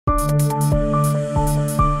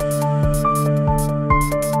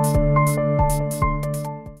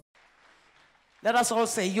Let us all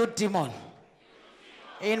say, you demon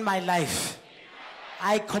in my life,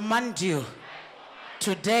 I command you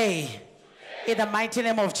today in the mighty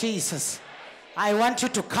name of Jesus. I want you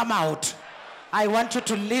to come out. I want you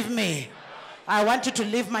to leave me. I want you to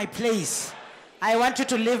leave my place. I want you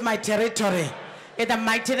to leave my territory in the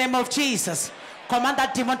mighty name of Jesus. Command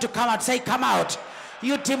that demon to come out. Say, come out.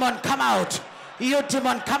 You demon, come out. You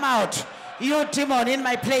demon, come out. You demon in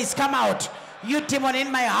my place, come out. You demon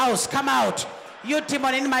in my house, come out. You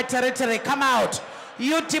demon in my territory, come out.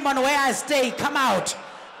 You demon where I stay, come out.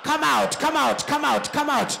 Come out, come out, come out, come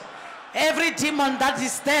out. Every demon that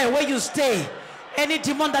is there where you stay, any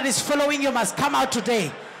demon that is following you must come out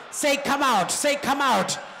today. Say come out, say come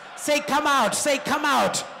out, say come out, say come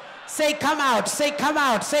out, say come out, say come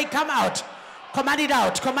out, say come out. Command it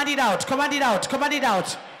out, command it out, command it out, command it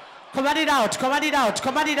out, command it out, command it out,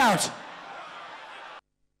 command it out.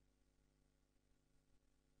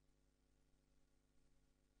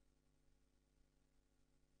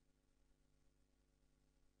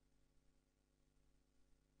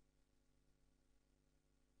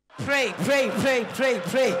 Pray, pray, pray, pray,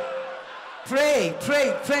 pray. Pray,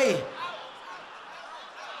 pray, pray.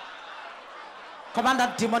 Command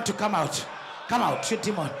that demon to come out. Come out, you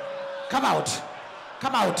demon. Come out.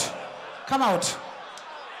 Come out. Come out.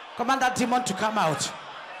 Command that demon to come out.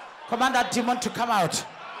 Command that demon to come out.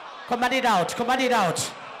 Command it out. Command it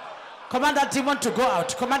out. Command that demon to go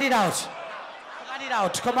out. Command it out. Command it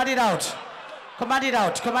out. Command it out. Command it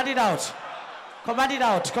out. Command it out. Command it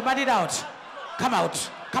out. Command it out. Come out.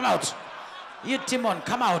 Come out. You demon,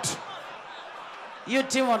 come out. You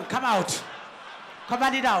demon, come out.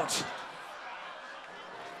 Command it out.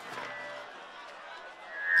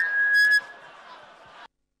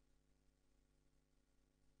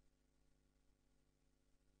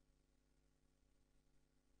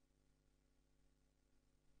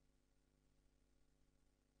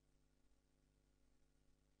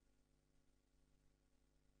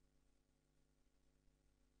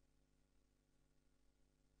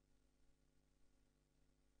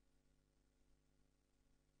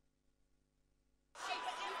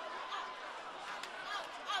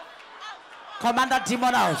 Command that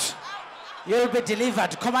demon out. You will be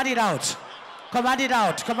delivered. Command it out. Command it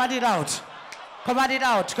out. Command it out. Command it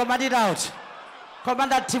out. Command it out.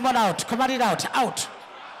 Command that demon out. Command it out. Out.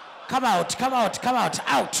 Come out. Come out. Come out.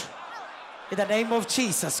 Out. In the name of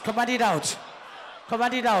Jesus. Command it out.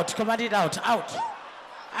 Command it out. Command it out. Out.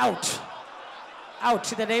 Out.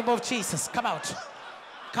 Out. In the name of Jesus. Come out.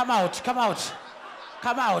 Come out. Come out.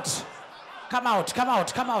 Come out. Come out. Come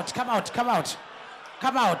out. Come out. Come out. Come out.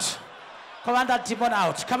 Come out. Command that demon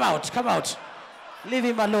out. Come out. Come out. Leave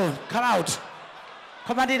him alone. Come out.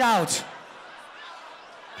 Command it out.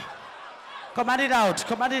 Command it out.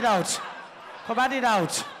 Command it out. Command it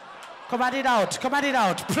out. Command it out. Command it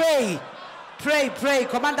out. Pray. Pray. Pray.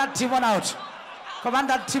 Command that demon out. Command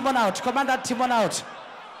that demon out. Command that demon out.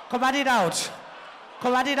 Command it out.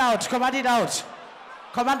 Command it out. Command it out.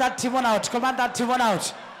 Command that demon out. Command that demon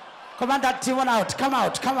out. Command that demon out. Come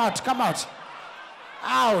out. Come out. Come out.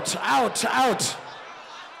 Out, out, out.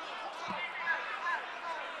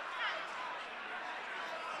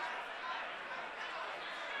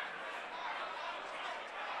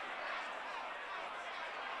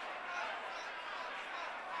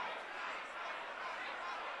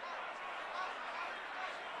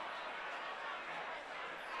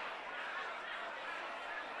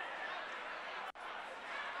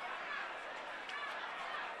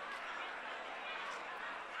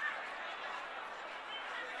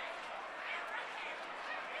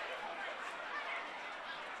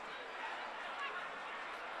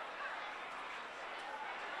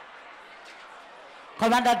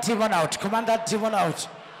 Command that demon out. Command that demon out.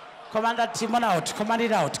 Command that demon out. Command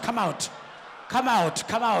it out. Come out. Come out.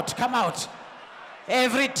 Come out. Come out.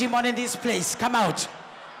 Every demon in this place, come out.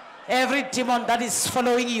 Every demon that is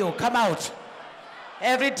following you, come out.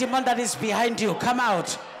 Every demon that is behind you, come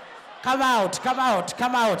out. Come out. Come out.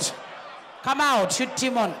 Come out. Come out. You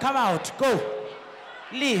demon, come out. Go.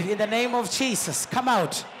 Leave in the name of Jesus. Come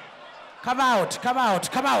out. Come out. Come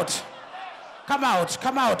out. Come out. Come out.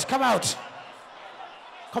 Come out. Come out.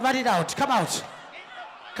 Command it out. Come out.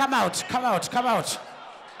 Come out. Come out. Come out.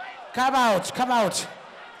 Come out. Come out.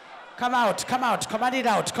 Come out. Come out. Command it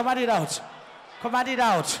out. Command it out. Command it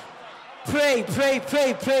out. Pray. Pray.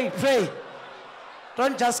 Pray. Pray. Pray.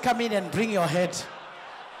 Don't just come in and bring your head.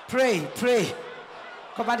 Pray. Pray.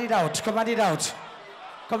 Command it out. Command it out.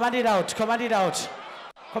 Command it out. Command it out.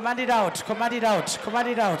 Command it out. Command it out. Command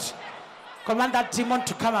it out. Command that demon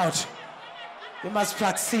to come out. You must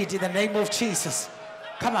succeed in the name of Jesus.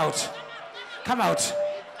 Come out. Come out.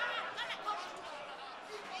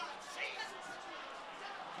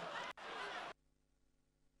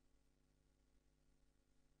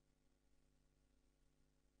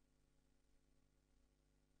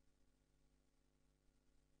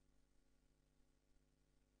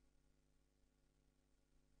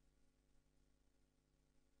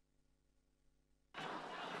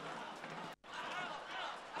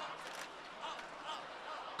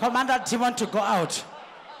 Command that demon to go out.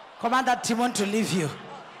 Command that demon to leave you.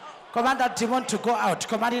 Command that demon to go out.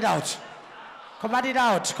 Command it out. Command it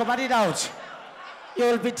out. Command it out. You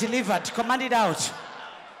will be delivered. Command it out.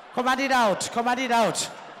 Command it out. Command it out.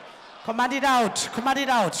 Command it out. Command it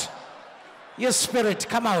out. Your spirit,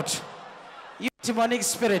 come out. You demonic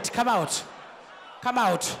spirit, come out. Come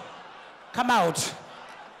out. Come out.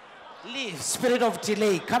 Leave. Spirit of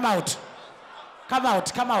delay, come out. Come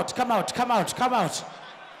out. Come out. Come out. Come out. Come out.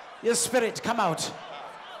 Your spirit, come out.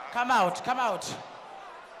 Come out. Come out.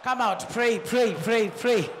 Come out. Pray. Pray. Pray.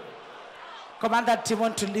 Pray. Command that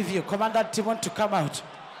demon to leave you. Command that demon to come out.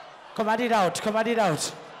 Command it out. Command it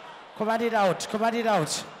out. Command it out. Command it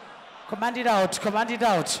out. Command it out. Command it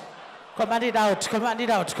out. Command it out. Command it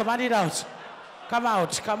out. Command it out. Come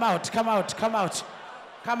out. Come out. Come out. Come out.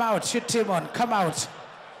 Come out. You demon. Come out.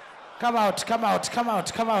 Come out. Come out. Come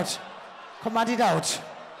out. Come out. Command it out.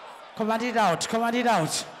 Command it out. Command it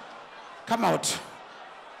out. Come out.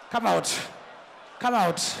 Come out. Come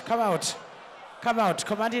out. Come out. Come out.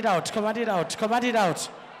 Command it out. Command it out. Command it out.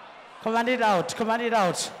 Command it out. Command it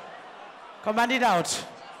out. Command it out.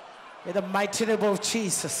 In the mighty name of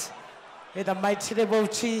Jesus. In the mighty name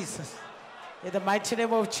of Jesus. In the mighty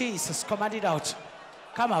name of Jesus. Command it out.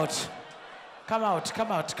 Come out. Come out.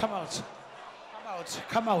 Come out. Come out. Come out.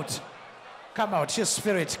 Come out. Come out. Your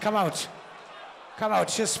spirit. Come out. Come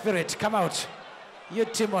out. Your spirit. Come out. You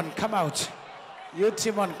demon. Come out. You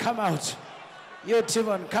demon. Come out. You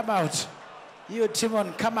demon. Come out. You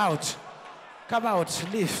demon. Come out. Come out.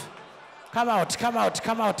 Leave. Come out. Come out.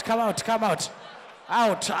 Come out. Come out. Come out.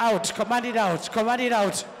 Out. Out. Command it out. Command it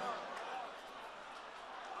out.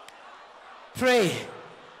 Pray.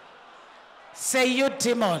 Say, you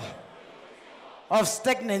demon of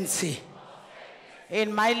stagnancy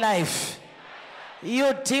in my life,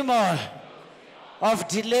 you demon of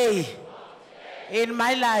delay in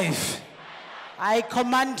my life, I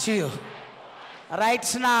command you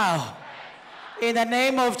right now in the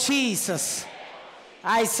name of Jesus.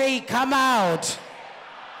 I say, come out.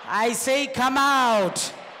 I say, come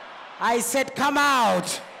out. I said, come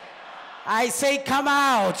out. I say, come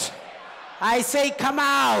out. I say, come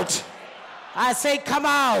out. I say, come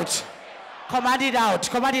out. Command it out.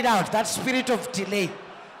 Command it out. That spirit of delay.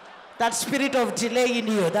 That spirit of delay in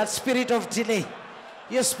you. That spirit of delay.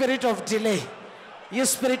 Your spirit of delay. Your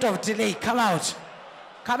spirit of delay. Come out.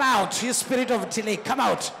 Come out. Your spirit of delay. Come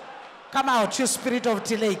out. Come out. Your spirit of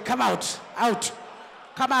delay. Come out. Out.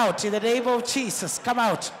 Come out. In the name of Jesus. Come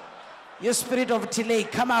out. Your spirit of delay.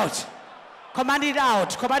 Come out. Command it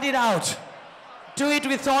out. Command it out. Do it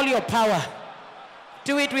with all your power.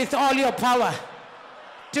 Do it with all your power.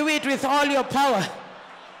 Do it with all your power.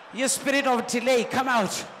 Your spirit of delay, come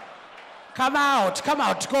out. Come out. Come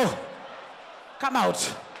out. Go. Come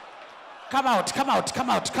out. Come out. Come out. Come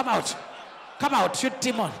out. Come out. Come out, you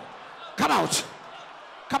demon. Come out.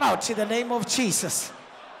 Come out in the name of Jesus.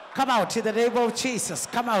 Come out in the name of Jesus.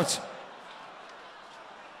 Come out.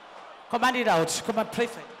 Command it out. Come on, pray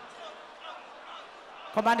for it.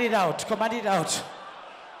 Command it out. Command it out.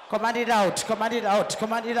 Command it out. Command it out.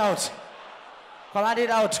 Command it out. Command it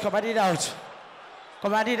out. Command it out.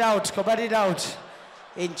 Command it out. Command it out.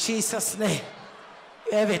 In Jesus' name.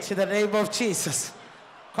 You have it in the name of Jesus.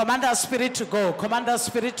 Command that spirit to go. Command that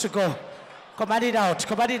spirit to go. Command it out.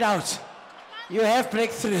 Command it out. You have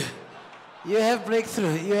breakthrough. You have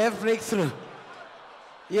breakthrough. You have breakthrough.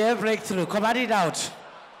 You have breakthrough. Command it out.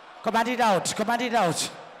 Command it out. Command it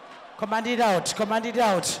out. Command it out. Command it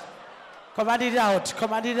out. Command it out.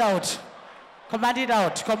 Command it out. Command it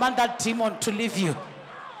out. Command that demon to leave you.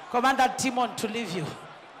 Command that demon to leave you.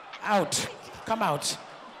 Out. Come out.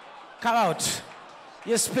 Come out.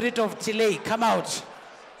 You spirit of delay, come out.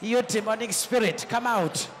 You demonic spirit, come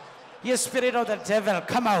out. You spirit of the devil,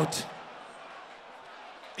 come out.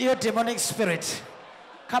 You demonic spirit,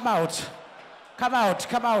 come out. Come out.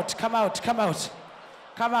 Come out. Come out. Come out.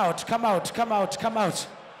 Come out. Come out. Come out. Come out.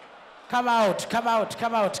 Come out, come out,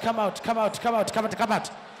 come out, come out, come out, come out, come out, come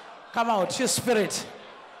out. Come out, your spirit.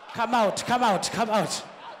 Come out, come out, come out.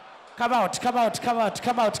 Come out, come out, come out,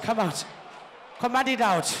 come out, come out. Command it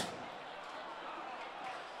out.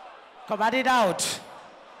 Command it out.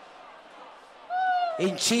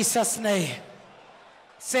 In Jesus' name.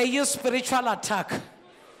 Say, you spiritual attack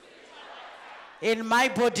in my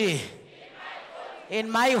body, in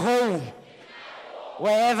my home,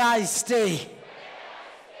 wherever I stay.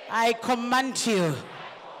 I command you,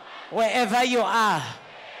 wherever you are,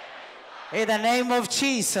 in the name of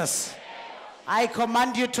Jesus, I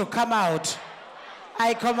command you to come out.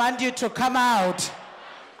 I command you to come out.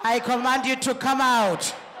 I command you to come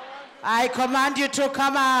out. I command you to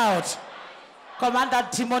come out. Command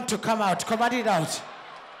that demon to come out. Command it out.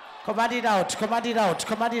 Command it out. Command it out.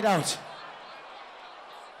 Command it out.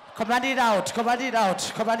 Command it out. Command it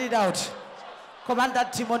out. Command it out. Command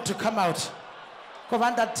that demon to come out.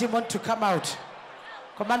 Command that demon to come out.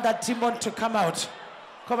 Command that demon to come out.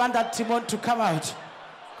 Command that demon to come out.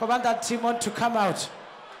 Command that demon to come out.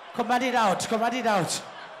 Command it out. Command it out.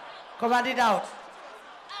 Command it out.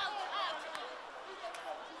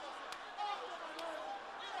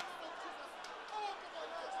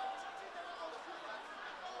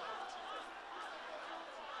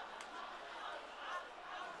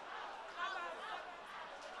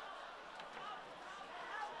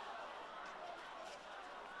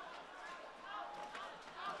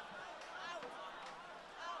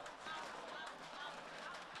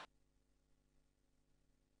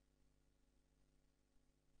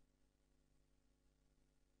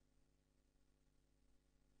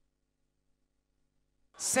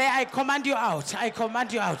 Say, I command you out. I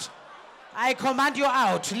command you out. I command you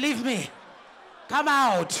out. Leave me. Come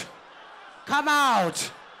out. Come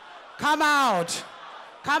out. Come out.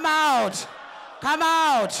 Come out. Come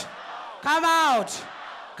out. Come out.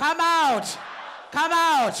 Come out. Come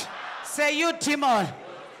out. Say, you demon.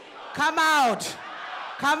 Come out.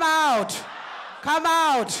 Come out. Come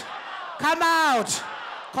out. Come out.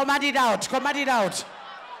 Command it out. Command it out.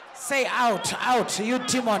 Say, out. Out. You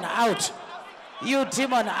demon. Out. You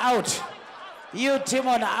demon out. You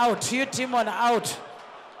demon out. You demon out.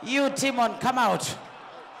 You demon come out.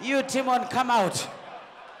 You demon come out.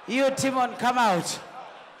 You demon come out.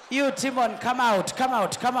 You demon come out. Come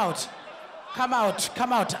out. Come out. Come out.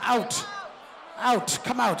 Come out. Out. Out.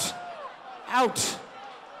 Come out. Out.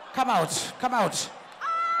 Come out. Come out.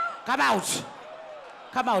 Come out.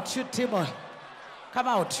 Come out. You demon. Come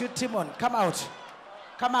out. You demon. Come out.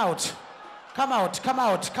 Come out. Come out. Come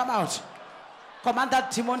out. Come out. Command that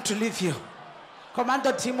demon to leave you. Command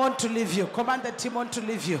the demon to leave you. Command the demon to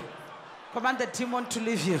leave you. Command the demon to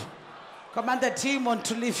leave you. Command the demon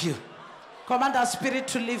to leave you. Command that spirit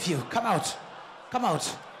to leave you. Come out. Come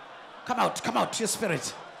out. Come out. Come out, your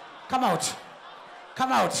spirit. Come out.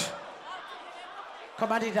 Come out.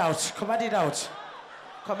 Command it out. Command it out.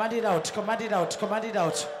 Command it out. Command it out. Command it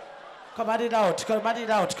out. Command it out. Command it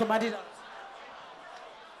out. Command it out.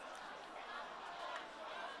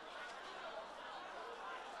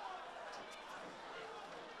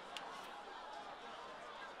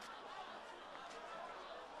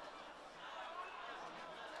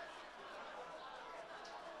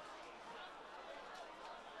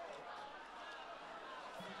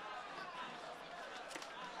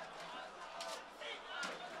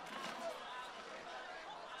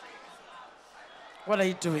 What are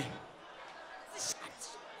you doing?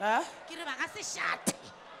 Huh?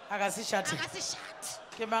 Akasishati.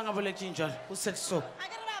 Kemanga bole chinjal. Who said so?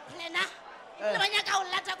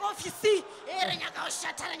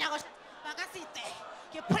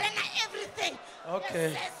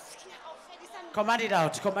 Okay. Command it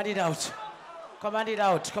out. Command it out. Command it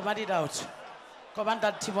out. Command it out. Command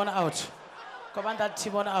that demon out. Command that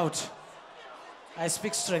demon out. I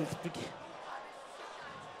speak strength.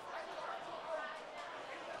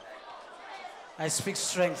 I speak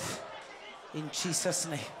strength in Jesus'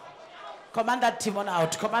 name. Command that demon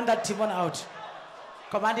out. Command that demon out.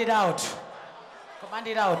 Command it out. Command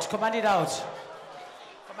it out. Command it out.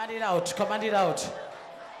 Command it out. Command it out.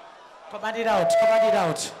 Command it out. Command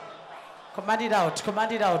it out. Command it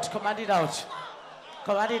out. Command it out.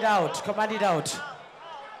 Command it out. Command it out.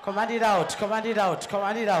 Command it out. Command it out. Command it out.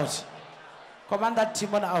 Command it out. Command that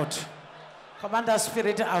demon out. Command that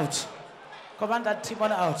spirit out. Command that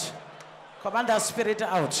demon out. Command that spirit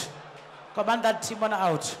out. Command that demon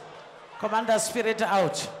out. Command that spirit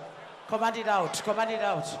out. Command it out. Command it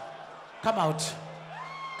out. Come out.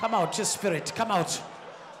 Come out, your spirit. Come out.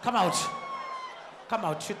 Come out. Come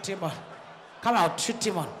out, you demon. Come out, you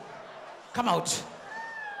demon. Come out.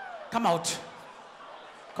 Come out.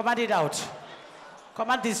 Command it out.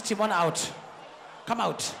 Command this demon out. Come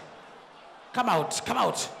out. Come out. Come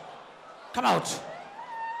out. Come out.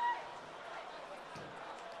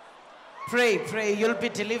 Pray, pray, you'll be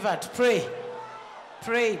delivered. Pray,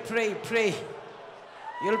 pray, pray, pray.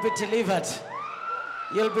 You'll be delivered.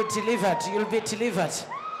 You'll be delivered. You'll be delivered.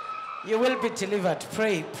 You will be delivered.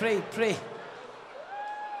 Pray, pray, pray.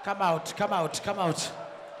 Come out, come out, come out.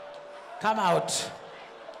 Come out.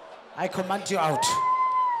 I command you out.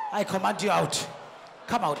 I command you out.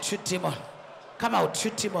 Come out, you demon. Come out,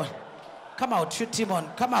 you demon. Come out, you demon.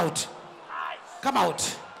 Come out. Come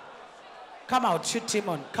out. Come out, you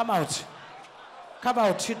demon. Come out. Come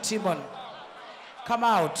out, you demon. Come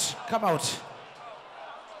out. Come out.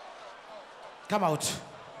 Come out.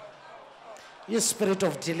 You spirit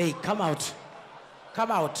of delay, come out.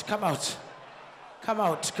 Come out, come out. Come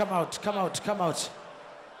out, come out, come out, come out.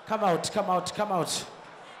 Come out, come out, come out.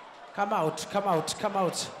 Come out, come out, come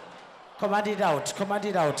out. Command it out, command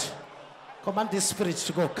it out. Command this spirit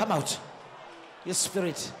to go. Come out. Your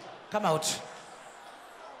spirit, come out.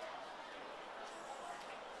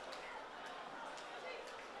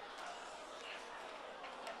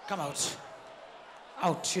 Come out.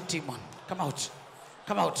 Out, you demon. Come out.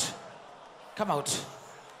 Come out. Come out.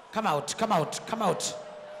 Come out. Come out. Come out.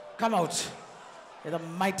 Come out. In the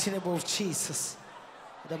mighty name of Jesus.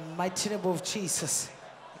 In the mighty name of Jesus.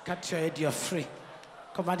 Cut your head, you're free.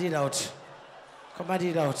 Command it out. Command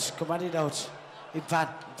it out. Command it out. Ivan.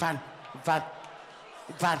 Ivan. Ivan.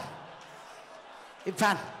 Ivan.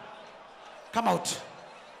 Ivan. Come out.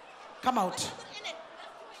 Come out.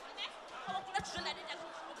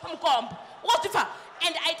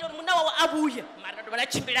 And I don't know abuye mara ndo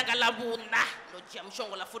banachimbila kalabuna lojiya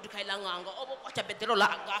mshongola futhi khayilanganga obokwacha betero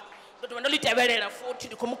langa ndo banolitebelela futhi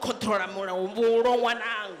ndikumcontrola mona umbulo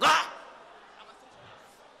ngwananga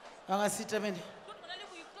Angasita mini. ndo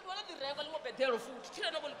banalirenga lingobetero futhi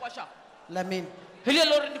thina nokulikwasha Lamini. hele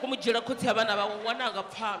lori ndikumujira khothi abana ba ngwananga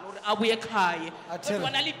phano uri abuye khaye ndo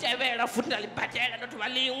banalitebela futhi ndalibhatela ndo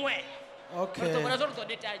balingwe. Okay.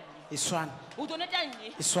 Iswan.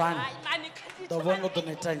 Iswan.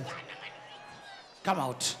 Come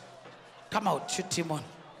out. Come out, you demon.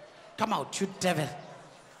 Come out, you devil.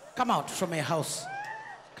 Come out from your house.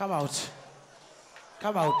 Come out.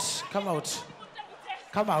 Come out. Come out.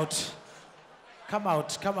 Come out. Come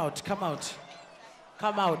out. Come out. Come out.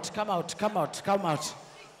 Come out. Come out. Come out. Come out.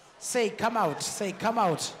 Say come out. Say come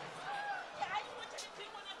out.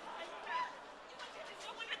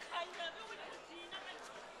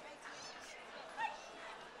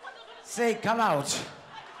 Say come out.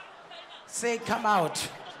 Say come out.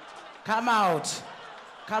 Come out.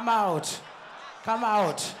 Come out. Come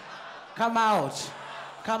out. Come out.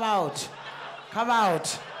 Come out. Come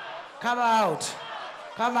out. Come out.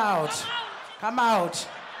 Come out. Come out.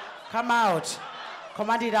 Come out.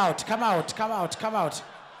 Command it out. Come out. Come out. Come out.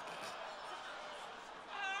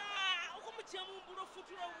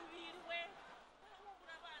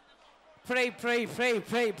 Pray, pray, pray,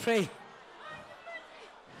 pray, pray.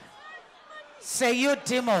 Say, you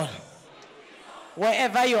demon,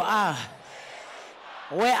 wherever you are,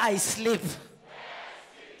 where I sleep,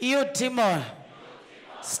 you demon,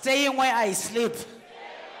 staying where I sleep,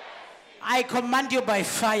 I command you by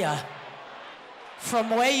fire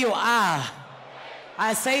from where you are.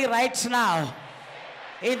 I say right now,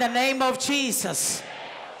 in the name of Jesus,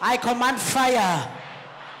 I command fire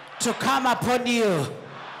to come upon you.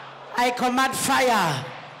 I command fire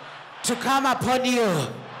to come upon you.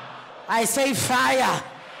 I say fire.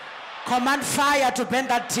 Command fire to burn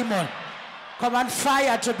that demon. Command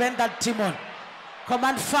fire to burn that demon.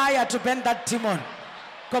 Command fire to burn that demon.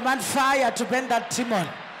 Command fire to burn that demon.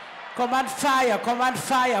 Command fire, command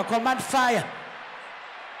fire, command fire.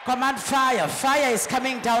 Command fire. Fire is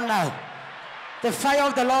coming down now. The fire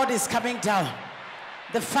of the Lord is coming down.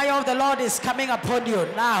 The fire of the Lord is coming upon you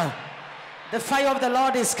now. The fire of the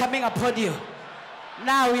Lord is coming upon you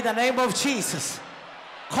now in the name of Jesus.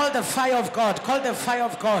 Call the fire of God. Call the fire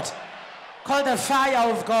of God. Call the fire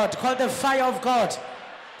of God. Call the fire of God.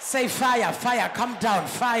 Say fire, fire, come down,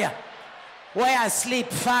 fire. Where I sleep,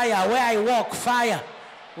 fire. Where I walk, fire.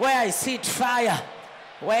 Where I sit, fire.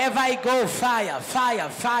 Wherever I go, fire, fire,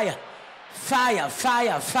 fire. Fire,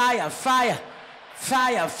 fire, fire, fire.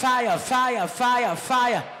 Fire, fire, fire, fire,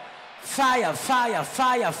 fire. Fire, fire,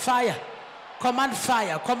 fire, fire. Command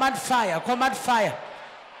fire, command fire, command fire.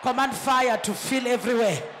 Command fire to fill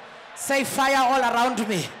everywhere. Say fire all around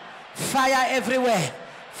me. Fire everywhere.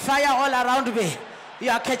 Fire all around me. You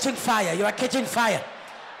are catching fire. You are catching fire.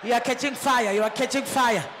 You are catching fire. You are catching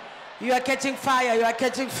fire. You are catching fire. You are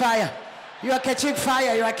catching fire. You are catching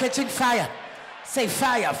fire. You are catching fire. Say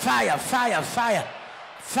fire, fire, fire, fire.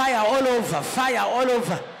 Fire all over. Fire all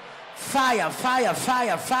over. Fire, fire,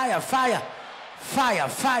 fire, fire, fire. Fire,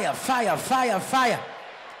 fire, fire, fire, fire.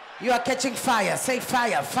 You are catching fire. Say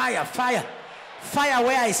fire, fire, fire. Fire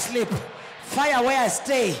where I sleep. Fire where I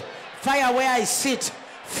stay. Fire where I sit.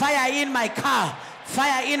 Fire in my car.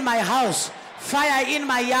 Fire in my house. Fire in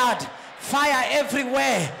my yard. Fire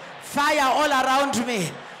everywhere. Fire all around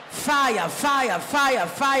me. Fire, fire, fire,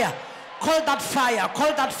 fire. Call that fire.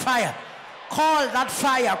 Call that fire. Call that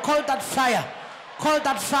fire. Call that fire. Call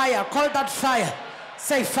that fire. Call that fire.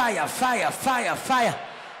 Say fire, fire, fire, fire.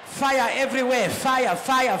 Fire everywhere, fire,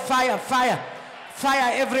 fire, fire, fire.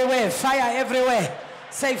 Fire everywhere, fire everywhere.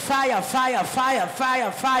 Say fire, fire, fire,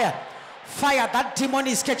 fire, fire. Fire, that demon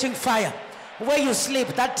is catching fire. Where you sleep,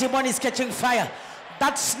 that demon is catching fire.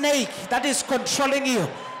 That snake that is controlling you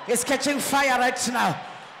is catching fire right now.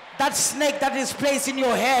 That snake that is placed in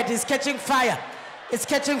your head is catching fire. It's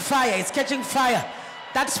catching fire. It's catching fire.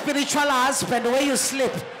 That spiritual husband where you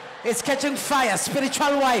sleep is catching fire.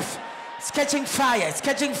 Spiritual wife, it's catching fire. It's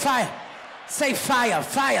catching fire. Say fire,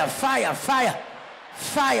 fire, fire, fire.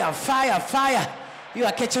 Fire, fire, fire. You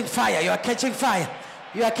are catching fire. You are catching fire.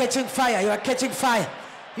 You are catching fire. You are catching fire.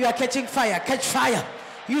 You are catching fire. Catch fire.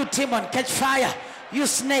 You demon, catch fire. You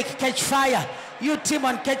snake, catch fire. You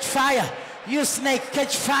demon, catch fire. You snake,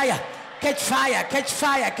 catch fire. Catch fire. Catch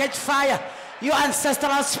fire. Catch fire. You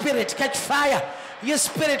ancestral spirit, catch fire. You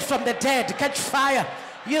spirit from the dead, catch fire.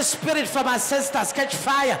 You spirit from ancestors, catch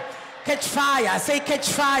fire. Catch fire. I say catch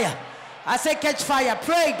fire. I say catch fire.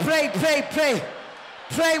 Pray, pray, pray, pray.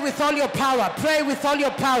 Pray with all your power. Pray with all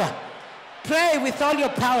your power. Pray with all your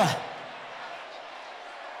power.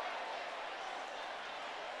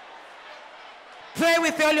 Pray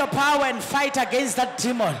with all your power and fight against that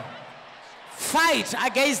demon. Fight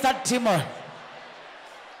against that demon.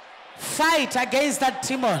 Fight against that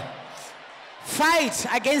demon. Fight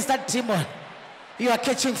against that demon. You are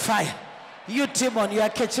catching fire. You demon, you are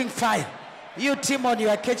catching fire. You demon, you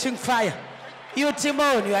are catching fire. You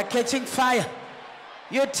demon, you are catching fire.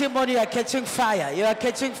 You demon, you are catching fire. You are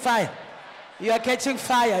catching fire. You are catching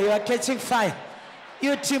fire. You are catching fire.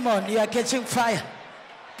 You demon, you are catching fire.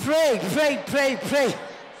 Pray, pray, pray, pray.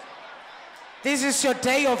 This is your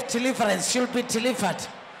day of deliverance. You'll be delivered.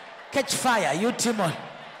 Catch fire, you demon.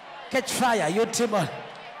 Catch fire, you demon.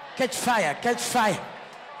 Catch fire, catch fire.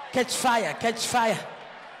 Catch fire, catch fire.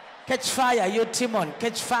 Catch fire, you demon.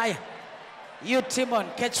 Catch fire. You demon,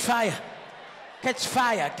 catch fire. Catch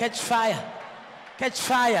fire, catch fire. Catch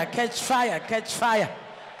fire, catch fire, catch fire.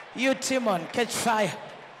 You demon, catch fire.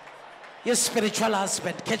 You spiritual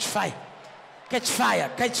husband, catch fire. Catch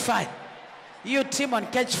fire, catch fire. You demon,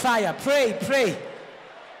 catch fire. Pray, pray.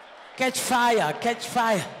 Catch fire, catch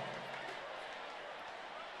fire.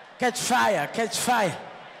 Catch fire, catch fire.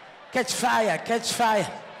 Catch fire, catch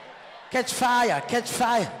fire. Catch fire, catch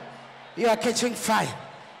fire. You are catching fire.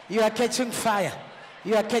 You are catching fire.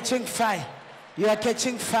 You are catching fire. You are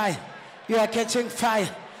catching fire. You are catching fire.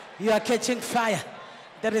 You are catching fire.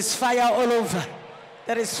 There is fire all over.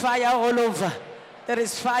 There is fire all over. There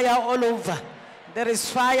is fire all over. There is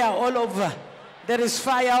fire all over. There is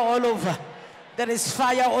fire all over. There is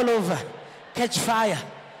fire all over. Catch fire.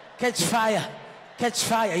 Catch fire. Catch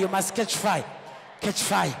fire. You must catch fire. Catch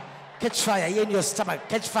fire. Catch fire in your stomach.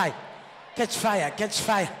 Catch fire. Catch fire. Catch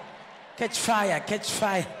fire. Catch fire. Catch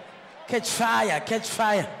fire. Catch fire. Catch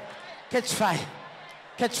fire. Catch fire.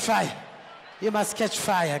 Catch fire. You must catch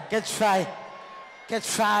fire. Catch fire. Catch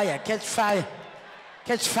fire. Catch fire.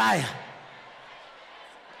 Catch fire.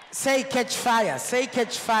 Say catch fire. Say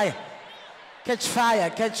catch fire. Catch fire.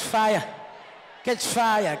 Catch fire. Catch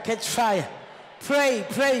fire. Catch fire. Pray,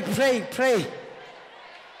 pray, pray, pray.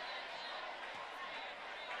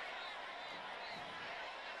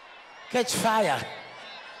 Catch fire.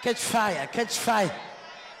 Catch fire. Catch fire.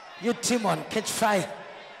 You demon, catch fire.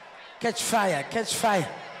 Catch fire. Catch fire.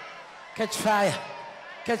 Catch fire.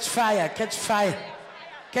 Catch fire. Catch fire.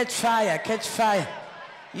 Catch fire. Catch fire.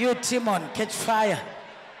 You demon, catch fire.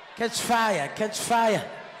 Catch fire. Catch fire.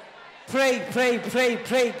 Pray, pray, pray,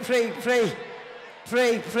 pray, pray, pray.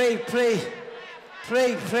 Pray, pray, pray.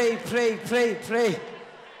 Pray, pray, pray, pray, pray.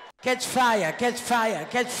 Catch fire. Catch fire.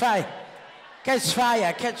 Catch fire. Catch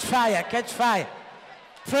fire. Catch fire. Catch fire.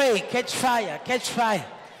 Pray, catch fire. Catch fire.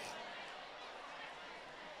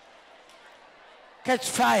 Catch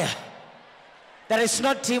fire. There is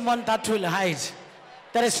no demon that will hide.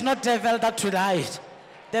 There is no devil that will hide.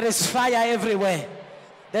 There is fire everywhere.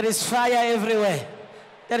 There is fire everywhere.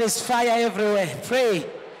 There is fire everywhere. Pray.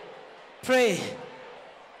 Pray.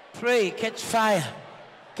 Pray. Catch fire.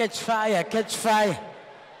 Catch fire. Catch fire.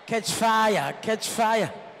 Catch fire. Catch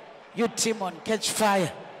fire. You demon, catch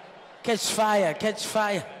fire. Catch fire. Catch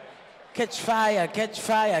fire. Catch fire. Catch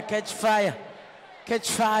fire. Catch fire.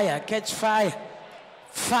 Catch fire. Catch fire.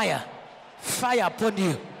 Fire. Fire upon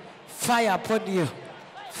you. Fire upon you.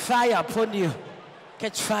 Fire upon you.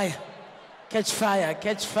 Catch fire. Catch fire.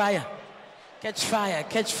 Catch fire. Catch fire.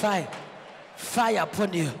 Catch fire. Fire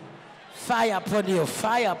upon you. Fire upon you.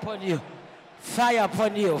 Fire upon you. Fire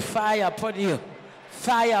upon you. Fire upon you.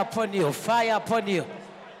 Fire upon you. Fire upon you.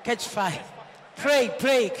 Catch fire. Pray,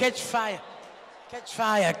 pray. Catch fire. Catch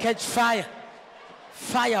fire. Catch fire.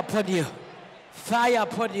 Fire upon you. Fire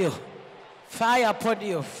upon you. Fire upon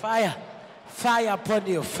you. Fire. Fire upon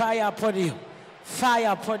you. Fire upon you.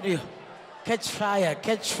 Fire upon you. Catch fire.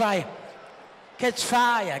 Catch fire. Catch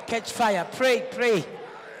fire, catch fire. Pray, pray.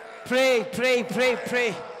 Pray, pray, pray,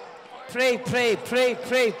 pray. Pray, pray, pray,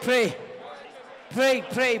 pray, pray. Pray,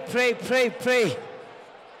 pray, pray, pray, pray.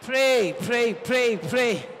 Pray, pray, pray,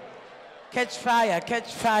 pray. Catch fire,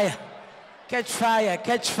 catch fire. Catch fire,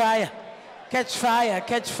 catch fire. Catch fire,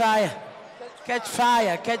 catch fire. Catch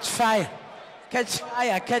fire, catch fire. Catch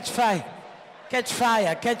fire, catch fire. Catch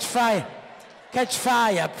fire, catch fire. Catch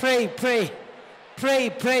fire. Pray, pray.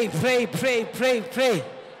 Pray, pray, pray, pray, pray, pray.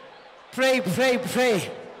 Pray, pray,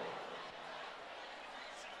 pray.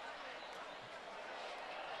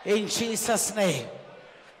 In Jesus' name.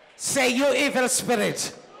 Say, you evil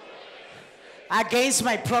spirit against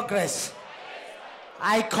my progress,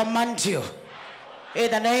 I command you.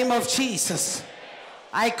 In the name of Jesus,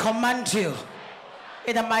 I command you.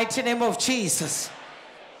 In the mighty name of Jesus,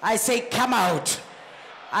 I say, come out.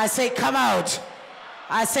 I say, come out.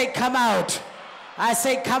 I say, come out. I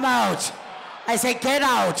say, come out. I say, get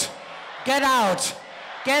out. Get out.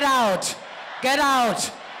 Get out. Get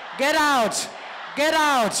out. Get out. Get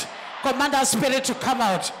out. Command that spirit to come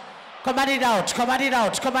out. Command it out. Command it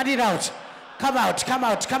out. Command it out. Come out. Come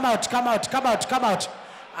out. Come out. Come out. Come out. Come out.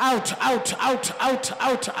 Out. Out. Out. Out.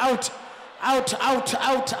 Out. Out. Out. Out.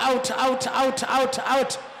 Out. Out. Out. Out. Out.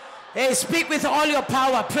 Out. Hey, speak with all your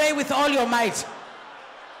power. Pray with all your might.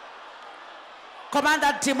 Command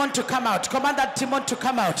that demon to come out. Command that demon to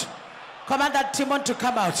come out. Command that demon to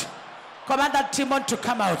come out. Command that demon to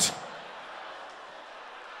come out.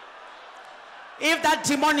 If that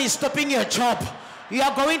demon is stopping your job, you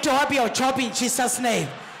are going to have your job in Jesus' name.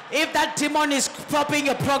 If that demon is stopping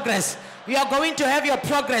your progress, you are going to have your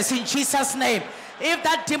progress in Jesus' name. If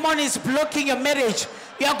that demon is blocking your marriage,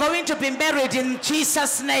 you are going to be married in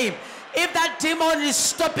Jesus' name. If that demon is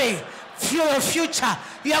stopping your future,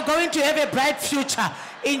 you are going to have a bright future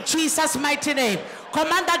in Jesus' mighty name.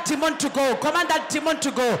 Command that demon to go. Command that demon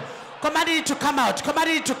to go. Command it to come out. Command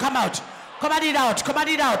it to come out. Command it out. Command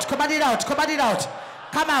it out. Command it out. Command it out.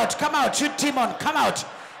 Come out. Come out. You demon, come out.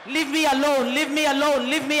 Leave me alone. Leave me alone.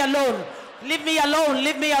 Leave me alone. Leave me alone.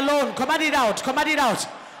 Leave me alone. Command it out. Command it out.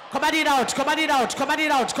 Command it out. Command it out. Command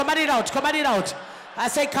it out. Command it out. Command it out. I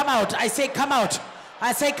say come out. I say come out.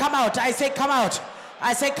 I say come out. I say come out.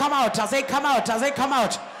 I say come out. I say come out. I say come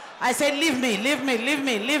out. I say leave me. Leave me. Leave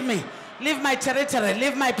me. Leave me. Leave my territory.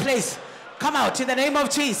 Leave my place. Come out in the name of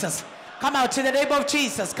Jesus. Come out in the name of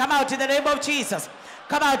Jesus. Come out in the name of Jesus.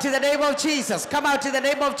 Come out in the name of Jesus. Come out in the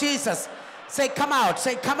name of Jesus. Say come out.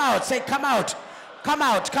 Say come out. Say come out. Come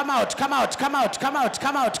out. Come out. Come out. Come out. Come out.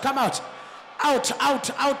 Come out. Come out. Out.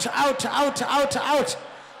 Out. Out. Out. Out. Out. Out.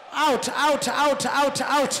 Out. Out. Out. Out.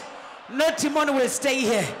 Out. No demon will stay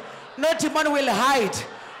here. No demon will hide.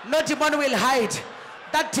 No demon will hide.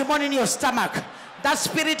 That demon in your stomach. That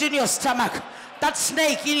spirit in your stomach. That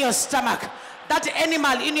snake in your stomach. That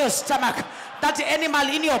animal in your stomach. That animal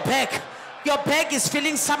in your back. Your back is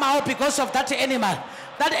feeling somehow because of that animal.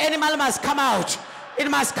 That animal must come out. It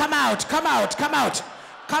must come out. Come out. Come out.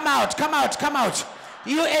 Come out. Come out. Come out.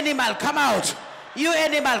 You animal, come out. You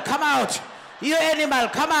animal, come out. You animal,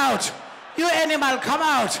 come out. You animal, come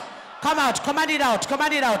out. Come out. Command it out.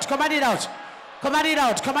 Command it out. Command it out. Command it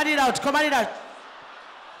out. Command it out. Command it out.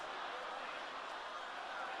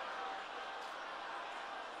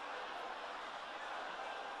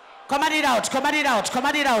 Command it out. Command it out.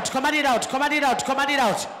 Command it out. Command it out. Command it out. Command it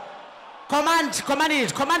out. Command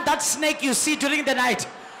it. Command that snake you see during the night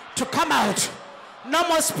to come out. No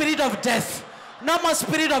more spirit of death. No more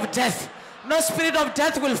spirit of death. No spirit of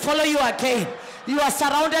death will follow you again. You are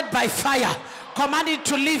surrounded by fire. Command it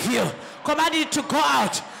to leave you. Command it to go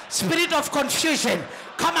out. Spirit of confusion,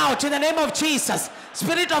 come out in the name of Jesus.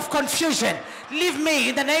 Spirit of confusion, leave me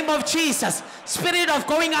in the name of Jesus. Spirit of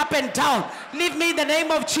going up and down, leave me in the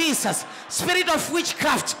name of Jesus. Spirit of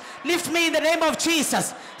witchcraft, leave me in the name of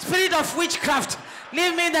Jesus. Spirit of witchcraft,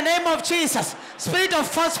 leave me in the name of Jesus. Spirit of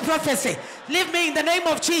false prophecy, leave me in the name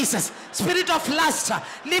of Jesus. Spirit of lust,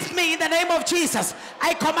 leave me in the name of Jesus.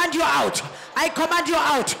 I command you out. I command you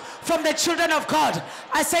out from the children of God.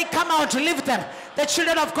 I say come out, leave them. The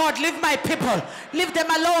children of God, leave my people. Leave them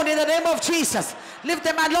alone in the name of Jesus. Leave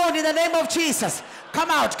them alone in the name of Jesus.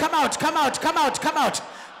 Come out, come out, come out, come out, come out.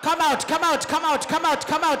 Come out, come out, come out, come out,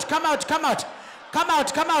 come out, come out, come out. Come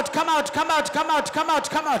out, come out, come out, come out, come out, come out,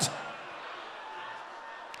 come out.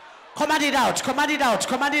 Command it out, command it out,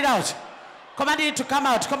 command it out. Command it to come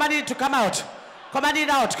out, command it to come out. Command it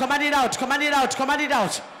out, command it out, command it out, command it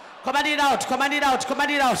out. Command it out, command it out,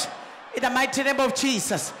 command it out. In the mighty name of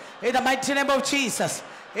Jesus. In the mighty name of Jesus.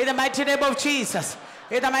 In the mighty name of Jesus.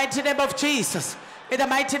 In the mighty name of Jesus. In the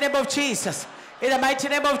mighty name of Jesus. In the mighty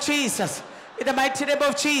name of Jesus. In the mighty name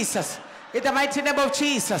of Jesus. In the mighty name of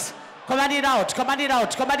Jesus. Command it out. Command it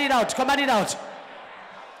out. Command it out. Command it out.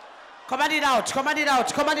 Command it out. Command it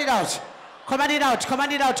out. Command it out. Command it out.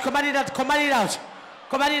 Command it out. Command it out.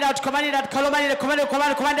 Command it out. Command it out. Command it out. Command it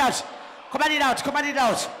out. Command it out. Command it out. Command it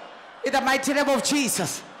out. In the mighty name of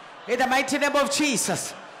Jesus. In the mighty name of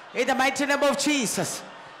Jesus. In the mighty name of Jesus.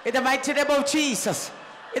 In the mighty name of Jesus.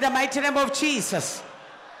 In the mighty name of Jesus.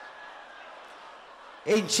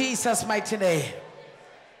 In Jesus' mighty name.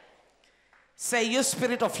 Say, you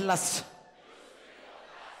spirit of lust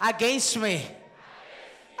against me,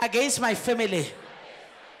 against my family,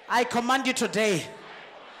 I command you today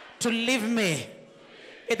to leave me.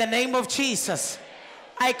 In the name of Jesus,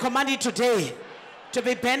 I command you today to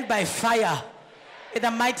be burned by fire. In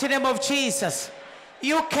the mighty name of Jesus,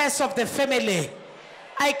 you curse of the family,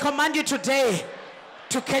 I command you today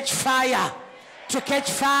to catch fire, to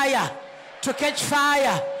catch fire, to catch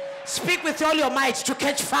fire. Speak with all your might, to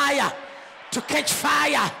catch fire, to catch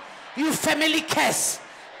fire. You family curse,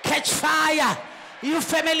 catch fire. You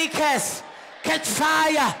family curse, catch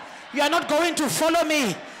fire. You are not going to follow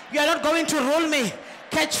me. You are not going to rule me.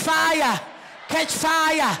 Catch fire, catch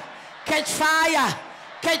fire, catch fire,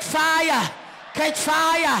 catch fire, catch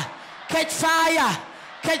fire, catch fire,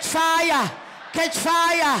 catch fire, catch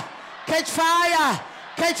fire, catch fire,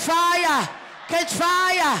 catch fire, catch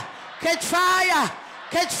fire, catch fire,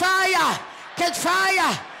 catch fire, catch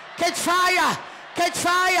fire, catch fire, catch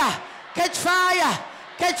fire, catch fire,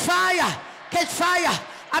 catch fire, catch fire.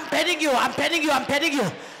 I'm penning you, I'm penning you, I'm penning you,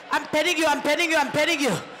 I'm penning you, I'm penning you, I'm penning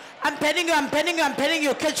you, I'm penning you, I'm penning you, I'm penning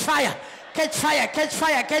you. Catch fire, catch fire, catch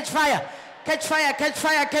fire, catch fire, catch fire, catch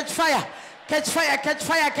fire, catch fire, catch fire, catch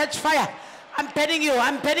fire, catch fire. I'm penning you,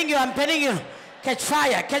 I'm penning you, I'm penning you. Catch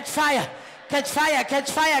fire, catch fire, catch fire,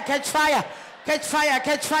 catch fire, catch fire, catch fire,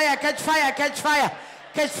 catch fire, catch fire, catch fire,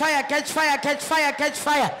 catch fire, catch fire, catch fire, catch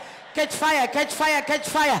fire, catch fire, catch fire, catch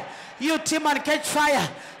fire. You demon, catch fire.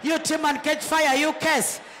 You demon, catch fire. You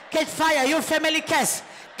curse, catch fire. You family curse.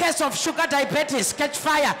 Curse of sugar diabetes, catch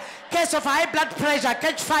fire. Curse of high blood pressure,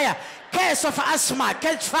 catch fire. Curse of asthma,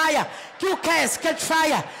 catch fire. You curse, catch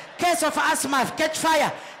fire. Curse of asthma, catch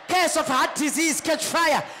fire. Curse of heart disease, catch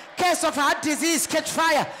fire. Curse of heart disease, catch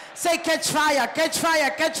fire. Say catch fire, catch fire,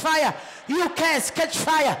 catch fire. You curse, catch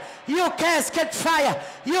fire. You curse, catch fire.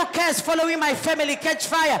 You curse following my family, catch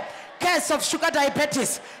fire. Curse of sugar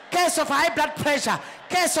diabetes, curse of high blood pressure,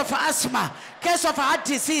 curse of asthma, curse of heart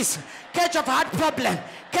disease, curse of heart problem,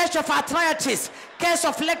 curse of arthritis, curse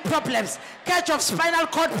of leg problems, curse of spinal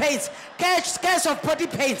cord pains, curse of body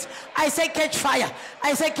pains. I say catch fire.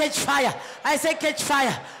 I say catch fire. I say catch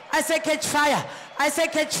fire. I say catch fire. I say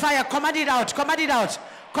catch fire. Command it out. Command it out.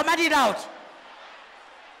 Command it out.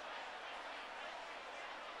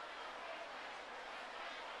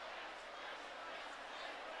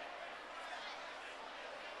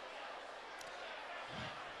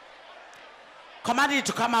 Command it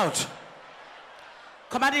to come out.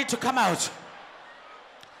 Command it to come out.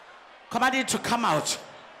 Command it to come out.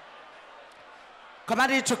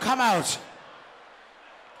 Command it to come out.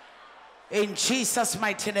 In Jesus'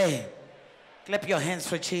 mighty name. Clap your hands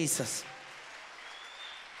for Jesus.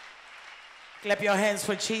 Clap your hands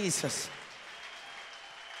for Jesus.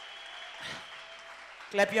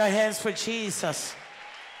 Clap your hands for Jesus.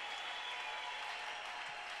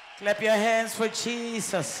 Clap your hands for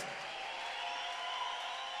Jesus.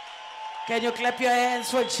 Can you clap your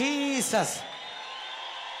hands for Jesus?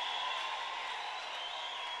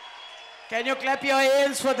 Can you clap your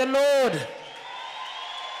hands for the Lord?